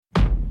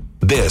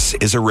This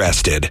is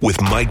Arrested with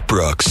Mike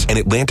Brooks and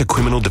Atlanta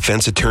criminal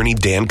defense attorney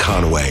Dan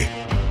Conaway.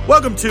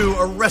 Welcome to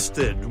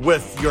Arrested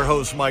with your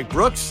host, Mike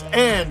Brooks,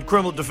 and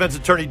criminal defense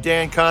attorney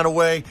Dan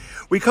Conaway.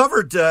 We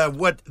covered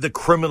what the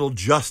criminal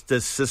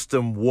justice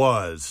system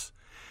was,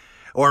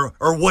 or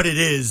what it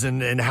is,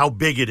 and how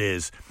big it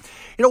is.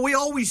 You know, we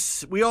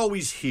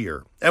always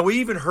hear, and we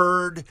even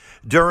heard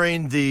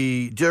during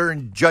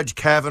Judge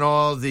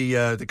Kavanaugh,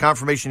 the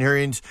confirmation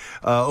hearings,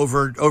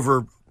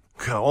 over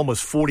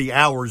almost 40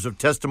 hours of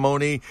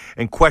testimony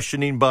and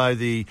questioning by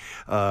the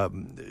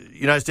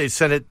United States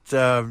Senate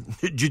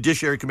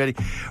Judiciary Committee.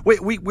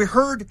 We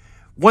heard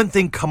one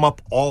thing come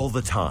up all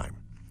the time,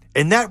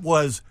 and that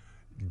was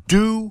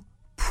due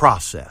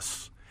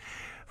process.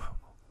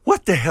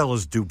 What the hell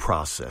is due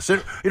process?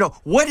 You know,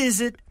 what is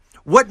it?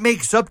 What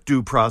makes up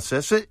due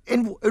process?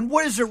 And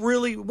what does it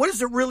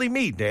really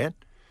mean, Dan?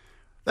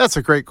 That's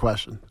a great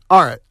question.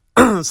 All right.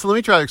 So let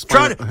me try to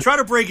explain. Try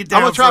to break it down.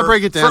 I'm gonna try to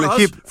break it down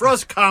for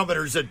us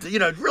commenters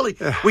that really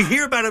we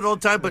hear about it all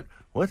the time, but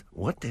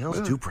what the hell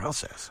is due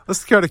process?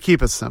 Let's try to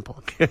keep it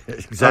simple.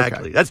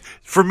 Exactly. Okay. That's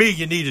for me.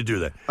 You need to do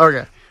that.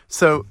 Okay.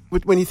 So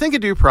when you think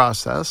of due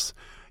process,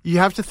 you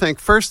have to think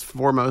first and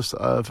foremost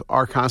of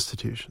our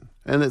Constitution,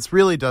 and it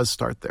really does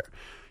start there.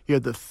 You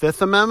have the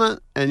Fifth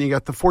Amendment and you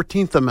got the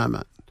 14th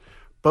Amendment.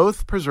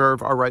 Both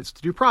preserve our rights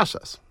to due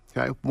process.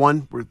 Okay,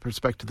 one with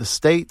respect to the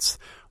states.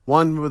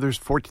 One with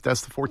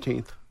that's the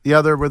 14th. The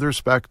other with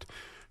respect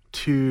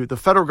to the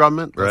federal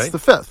government, that's the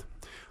 5th.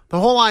 The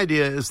whole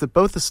idea is that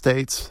both the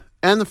states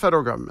and the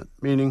federal government,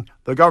 meaning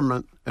the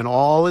government and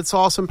all its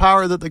awesome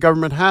power that the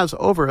government has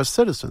over us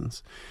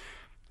citizens,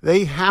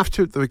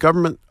 the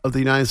government of the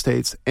United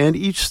States and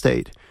each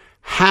state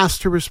has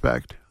to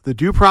respect the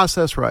due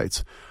process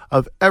rights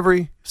of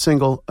every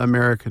single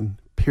American,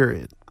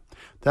 period.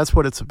 That's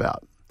what it's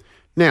about.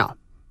 Now,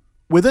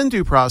 within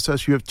due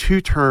process, you have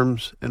two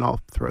terms, and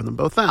I'll throw them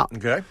both out.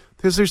 Okay.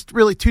 Because there's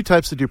really two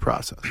types of due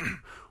process.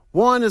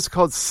 One is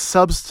called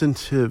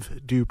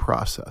substantive due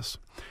process.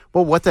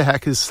 Well, what the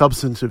heck is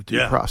substantive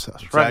due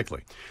process?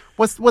 Exactly.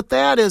 Right? What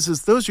that is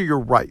those are your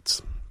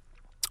rights.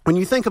 When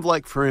you think of,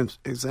 like, for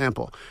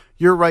example,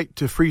 your right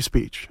to free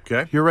speech,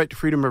 your right to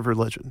freedom of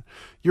religion,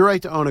 your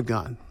right to own a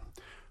gun,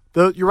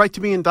 your right to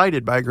be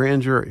indicted by a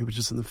grand jury, which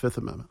is in the Fifth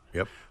Amendment.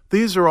 Yep.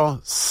 These are all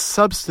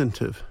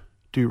substantive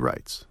due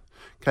rights.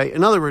 Okay,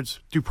 in other words,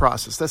 due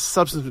process. That's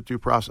substantive due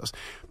process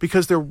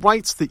because they're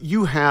rights that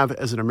you have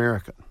as an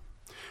American.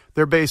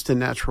 They're based in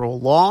natural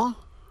law.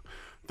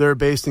 They're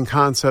based in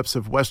concepts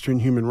of Western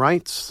human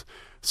rights.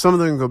 Some of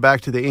them go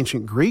back to the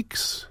ancient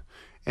Greeks,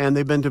 and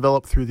they've been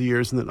developed through the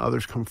years, and then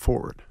others come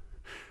forward.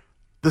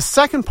 The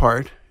second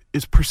part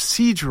is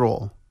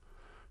procedural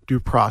due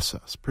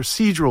process.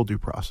 Procedural due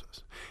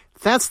process.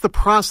 That's the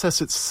process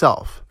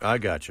itself. I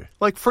got you.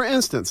 Like, for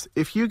instance,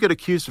 if you get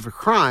accused of a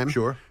crime,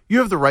 sure, you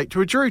have the right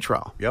to a jury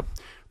trial. Yep.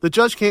 The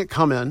judge can't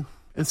come in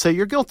and say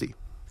you're guilty.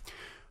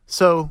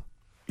 So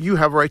you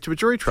have a right to a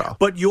jury trial.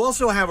 But you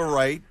also have a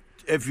right,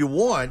 if you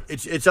want,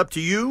 it's up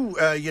to you,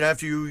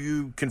 after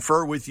you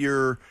confer with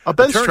your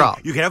bench attorney, trial.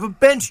 You can have a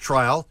bench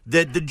trial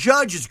that the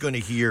judge is going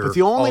to hear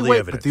all the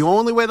evidence. But the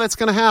only way that's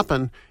going to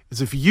happen is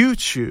if you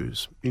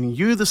choose, meaning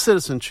you, the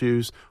citizen,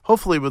 choose,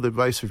 hopefully with the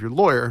advice of your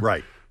lawyer,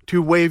 right,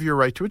 to waive your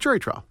right to a jury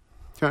trial.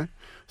 Okay?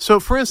 So,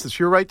 for instance,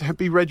 your right to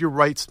be read your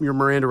rights, your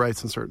Miranda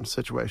rights in certain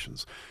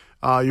situations,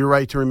 your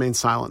right to remain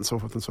silent, and so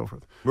forth and so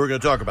forth. We're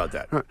going to talk about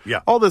that. Right.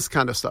 Yeah. All this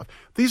kind of stuff.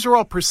 These are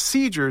all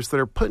procedures that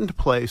are put into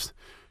place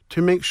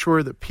to make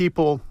sure that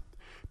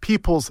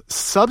people's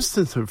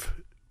substantive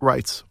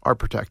rights are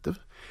protected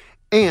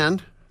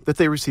and that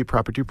they receive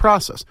proper due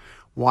process.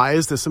 Why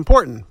is this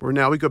important?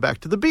 Now we go back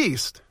to the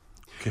beast.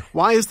 Okay.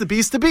 Why is the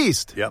beast the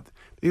beast? Yep.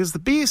 Because the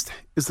beast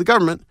is the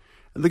government,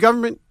 and the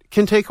government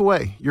can take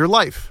away your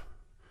life,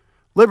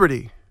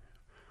 liberty,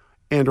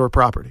 and or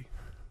property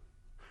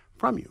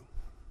from you.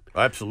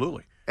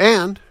 Absolutely.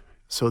 And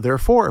so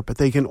therefore, but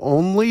they can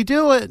only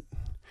do it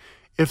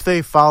if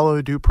they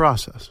follow due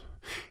process.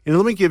 And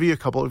let me give you a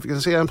couple of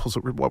examples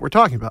of what we're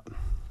talking about.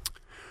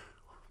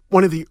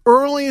 One of the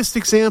earliest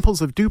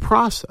examples of due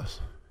process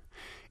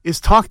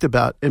is talked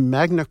about in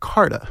Magna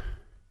Carta.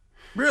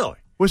 Really?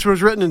 Which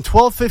was written in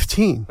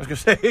 1215. I was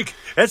going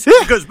to say,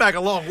 it goes back a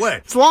long way.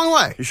 It's a long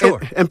way.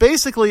 Sure. And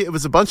basically, it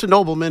was a bunch of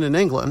noblemen in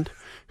England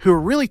who were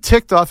really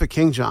ticked off at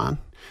King John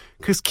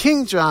because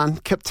King John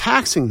kept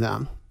taxing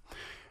them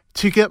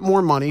to get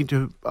more money,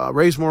 to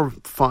raise more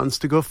funds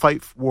to go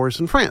fight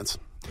wars in France.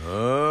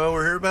 Oh,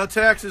 we're hearing about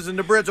taxes and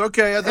the Brits.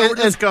 Okay, I thought we're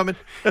just coming.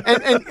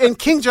 and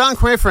King John,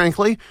 quite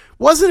frankly,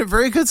 wasn't a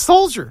very good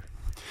soldier.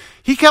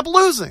 He kept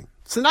losing.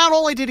 So not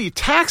only did he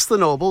tax the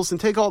nobles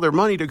and take all their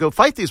money to go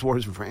fight these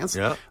wars in France,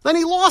 then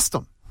he lost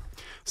them.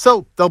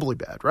 So doubly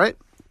bad, right?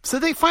 So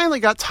they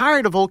finally got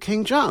tired of old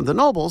King John, the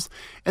nobles,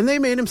 and they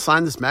made him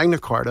sign this Magna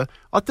Carta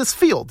at this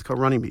field called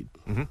Runnymede.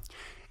 Mm-hmm.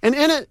 And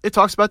in it, it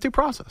talks about due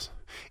process.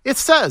 It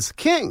says,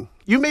 King,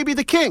 you may be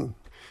the king.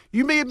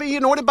 You may be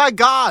anointed by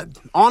God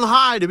on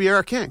high to be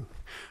our king.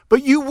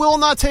 But you will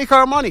not take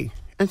our money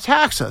and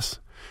tax us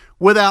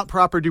without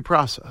proper due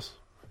process.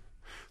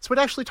 So it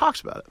actually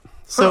talks about it.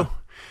 So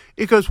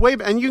it goes way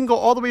back, and you can go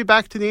all the way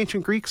back to the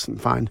ancient Greeks and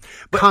find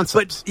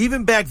concepts. But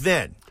even back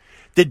then,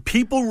 did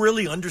people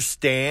really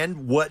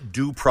understand what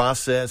due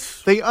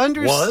process They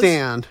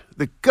understand was?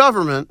 the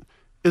government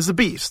is a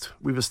beast.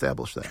 We've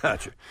established that.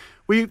 Gotcha.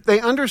 They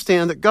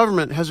understand that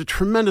government has a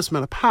tremendous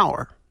amount of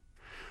power.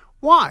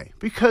 Why?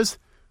 Because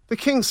the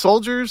king's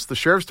soldiers, the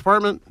sheriff's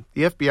department,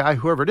 the FBI,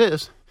 whoever it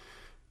is,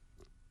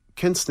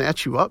 can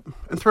snatch you up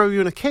and throw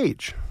you in a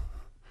cage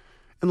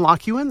and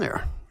lock you in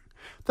there.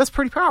 That's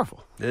pretty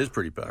powerful. It is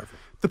pretty powerful.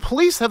 The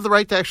police have the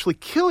right to actually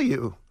kill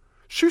you,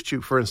 shoot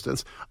you, for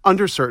instance,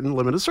 under certain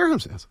limited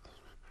circumstances.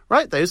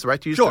 Right? They have the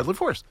right to use deadly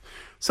force.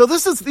 So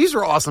these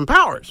are awesome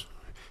powers.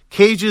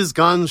 Cages,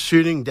 guns,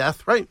 shooting,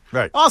 death, right?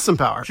 Right. Awesome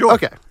power. Sure.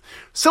 Okay.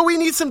 So we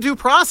need some due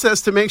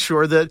process to make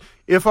sure that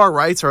if our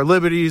rights, our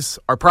liberties,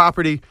 our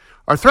property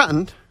are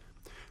threatened,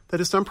 that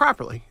it's done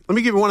properly. Let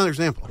me give you one other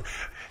example.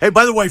 Hey,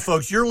 by the way,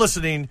 folks, you're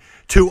listening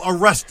to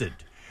Arrested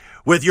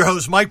with your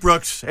host Mike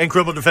Brooks and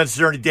criminal defense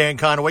attorney Dan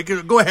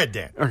Conaway. Go ahead,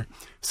 Dan. All right.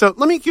 So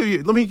let me give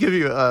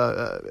you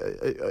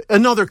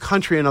another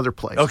country, another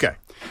place. Okay.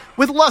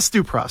 With less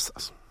due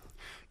process.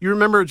 You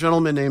remember a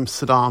gentleman named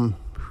Saddam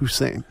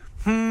Hussein?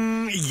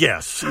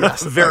 Yes,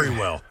 very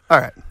well. All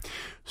right.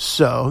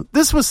 So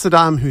this was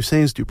Saddam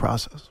Hussein's due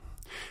process.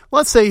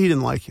 Let's say he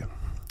didn't like you.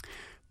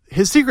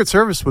 His Secret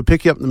Service would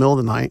pick you up in the middle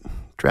of the night,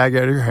 drag you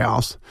out of your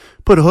house,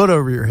 put a hood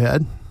over your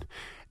head,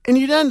 and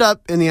you'd end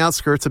up in the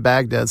outskirts of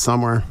Baghdad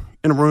somewhere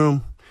in a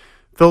room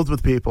filled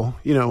with people,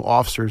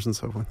 officers and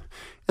so forth.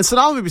 And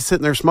Saddam would be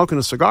sitting there smoking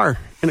a cigar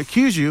and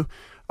accuse you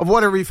of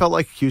whatever he felt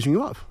like accusing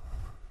you of.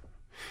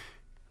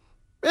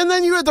 And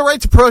then you had the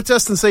right to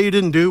protest and say you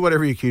didn't do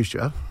whatever he accused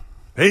you of.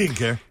 He didn't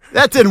care.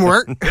 That didn't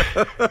work.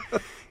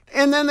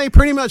 And then they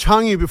pretty much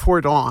hung you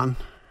before dawn.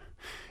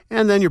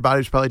 And then your body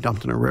was probably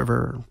dumped in a river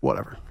or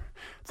whatever.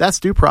 That's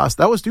due process.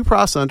 That was due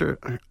process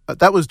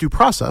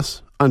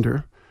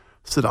under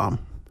Saddam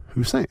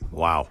Hussein.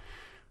 Wow.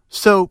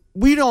 So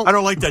I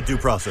don't like that due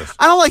process.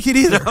 I don't like it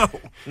either. No,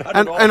 not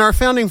at all. And our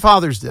founding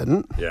fathers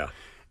didn't. Yeah.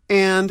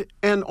 And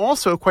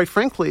also, quite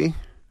frankly,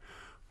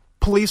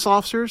 police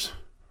officers,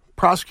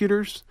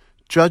 prosecutors,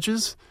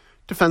 judges,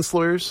 defense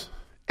lawyers,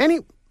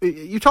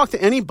 you talk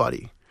to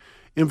anybody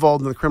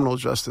involved in the criminal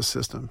justice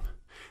system,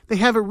 they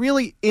have a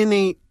really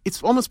innate,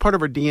 it's almost part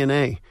of our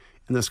DNA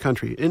in this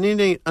country, an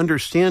innate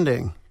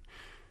understanding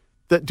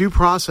that due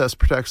process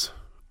protects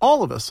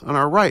all of us and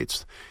our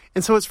rights.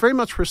 And so it's very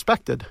much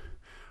respected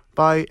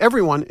by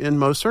everyone in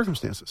most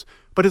circumstances.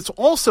 But it's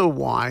also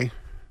why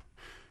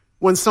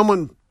when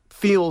someone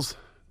feels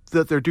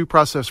that their due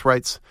process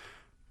rights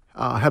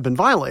have been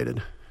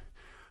violated,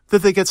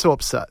 that they get so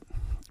upset,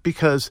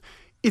 because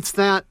it's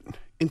that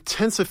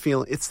intensive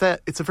feeling. It's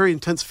a very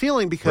intense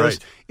feeling because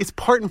it's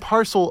part and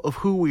parcel of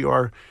who we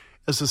are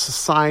as a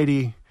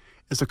society,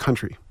 as a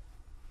country.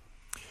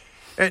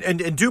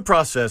 And due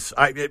process,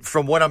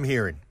 from what I'm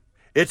hearing,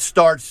 it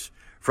starts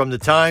from the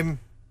time,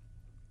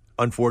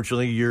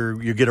 unfortunately,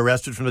 you get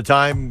arrested, from the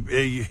time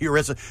you're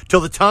arrested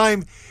till the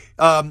time,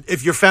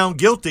 if you're found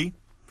guilty,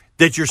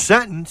 that you're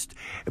sentenced.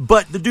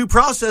 But the due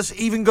process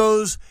even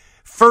goes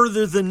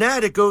further than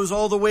that. It goes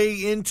all the way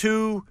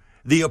into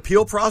the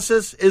appeal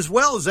process as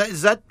well.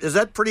 Is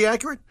that pretty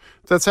accurate?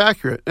 That's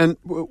accurate. And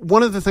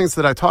one of the things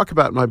that I talk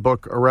about in my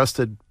book,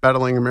 Arrested: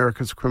 Battling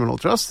America's Criminal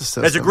Justice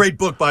System. That's a great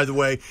book, by the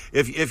way.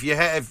 If you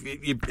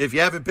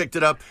haven't picked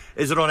it up,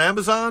 is it on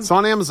Amazon? It's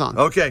on Amazon.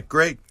 Okay,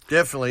 great.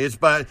 Definitely. It's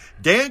by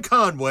Dan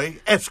Conaway,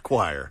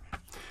 Esquire.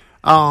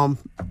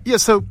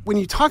 So when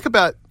you talk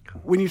about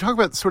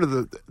sort of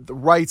the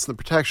rights and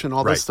the protection,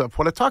 all this stuff,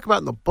 what I talk about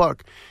in the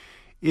book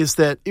is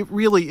that it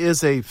really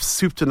is a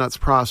soup to nuts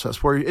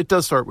process where it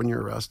does start when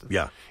you're arrested.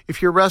 Yeah.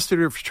 If you're arrested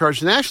or if you're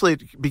charged, and actually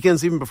it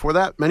begins even before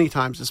that many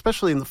times,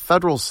 especially in the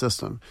federal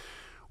system,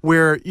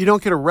 where you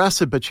don't get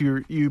arrested, but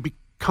you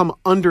become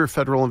under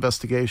federal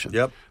investigation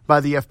by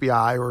the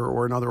FBI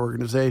or another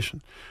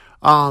organization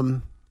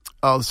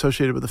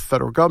associated with the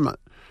federal government.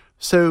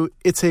 So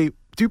it's a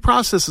due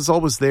process is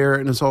always there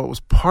and is always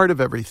part of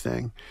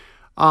everything.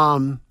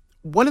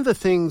 One of the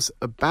things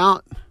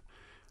about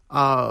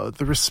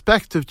the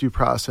respect of due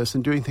process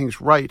and doing things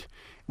right,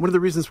 one of the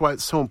reasons why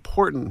it's so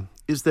important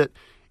is that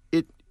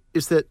it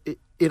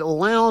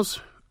allows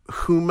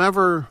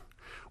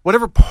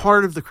whatever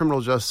part of the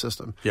criminal justice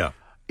system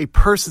a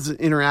person's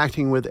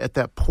interacting with at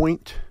that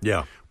point,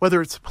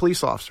 whether it's a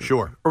police officer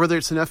or whether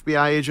it's an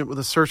FBI agent with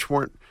a search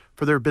warrant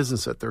for their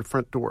business at their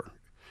front door.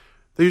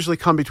 They usually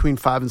come between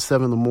 5 and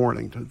 7 in the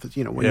morning, when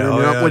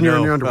you're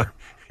in your underwear.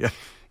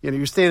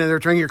 You're standing there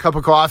drinking your cup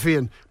of coffee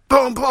and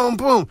boom, boom,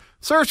 boom,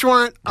 search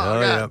warrant.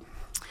 Oh,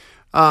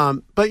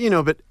 God. But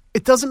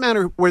it doesn't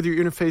matter whether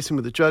you're interfacing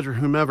with a judge or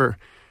whomever.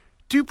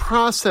 Due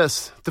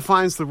process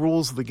defines the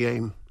rules of the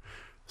game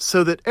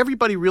so that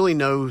everybody really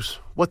knows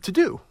what to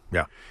do.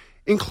 Yeah.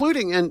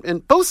 Including,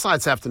 and both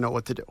sides have to know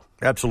what to do.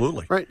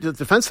 Absolutely. Right? The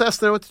defense has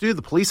to know what to do.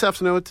 The police have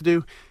to know what to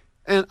do.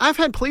 And I've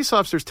had police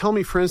officers tell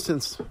me, for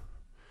instance,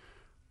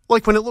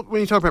 like when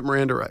you talk about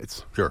Miranda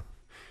rights. Sure.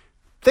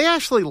 They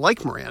actually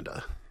like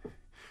Miranda.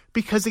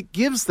 because it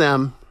gives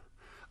them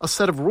a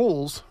set of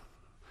rules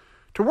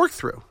to work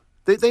through.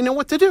 They know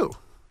what to do.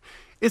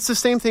 It's the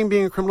same thing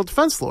being a criminal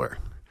defense lawyer.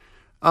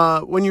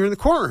 When you're in the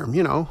courtroom,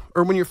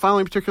 or when you're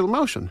filing a particular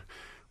motion,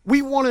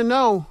 we want to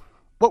know,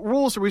 what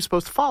rules are we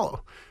supposed to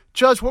follow?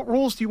 Judge, what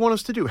rules do you want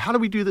us to do? How do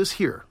we do this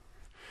here?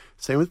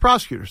 Same with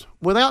prosecutors.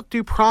 Without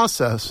due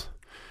process,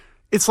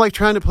 it's like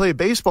trying to play a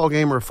baseball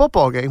game or a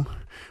football game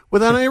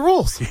without any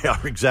rules. Yeah,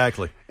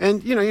 exactly.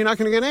 And, you're not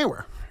going to get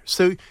anywhere.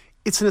 So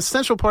it's an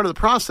essential part of the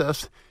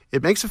process.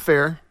 It makes it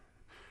fair,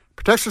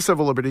 protects your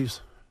civil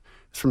liberties.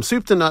 It's from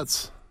soup to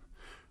nuts.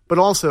 But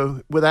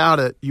also, without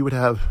it, you would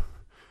have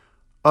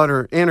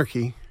utter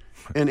anarchy.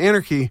 And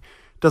anarchy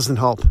doesn't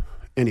help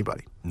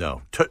anybody.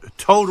 No.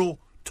 Total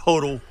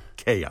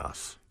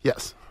chaos.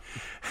 Yes.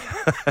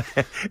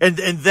 and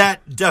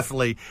that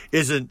definitely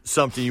isn't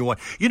something you want.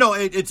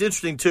 It's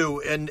interesting too.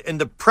 In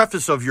the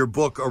preface of your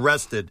book,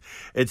 Arrested,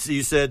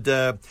 you said,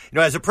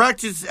 as a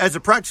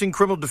practicing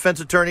criminal defense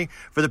attorney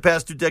for the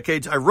past 2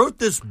 decades, I wrote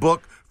this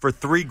book for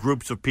 3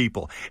 groups of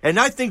people, and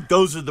I think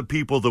those are the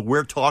people that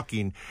we're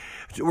talking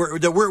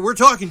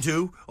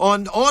to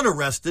on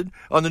Arrested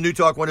on the New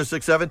Talk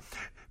 106.7.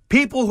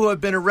 People who have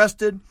been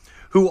arrested,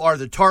 who are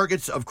the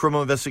targets of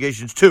criminal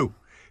investigations too.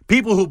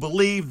 People who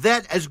believe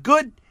that as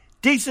good,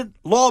 decent,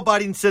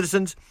 law-abiding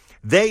citizens,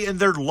 they and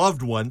their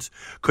loved ones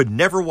could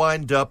never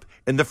wind up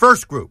in the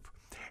first group.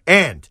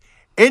 And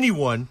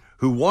anyone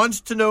who wants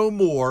to know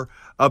more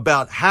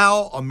about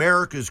how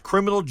America's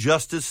criminal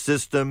justice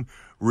system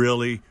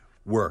really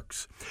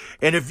works.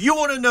 And if you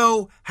want to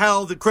know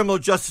how the criminal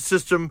justice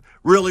system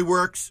really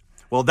works,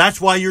 well,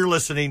 that's why you're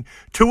listening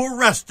to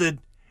Arrested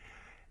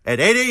at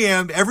 8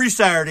 a.m. every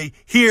Saturday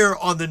here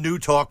on the New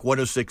Talk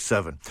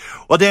 106.7.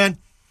 Well, Dan,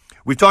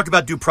 we've talked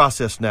about due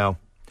process now.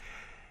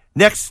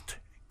 Next,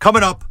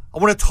 coming up, I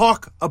want to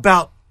talk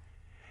about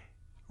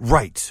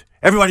rights.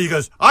 Everybody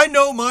goes, I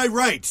know my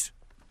rights.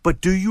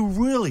 But do you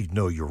really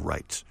know your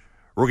rights?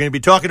 We're going to be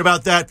talking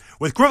about that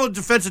with criminal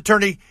defense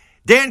attorney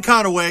Dan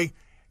Conaway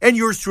and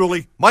yours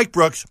truly, Mike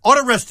Brooks, on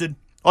Arrested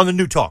on the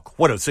New Talk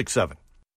 106.7.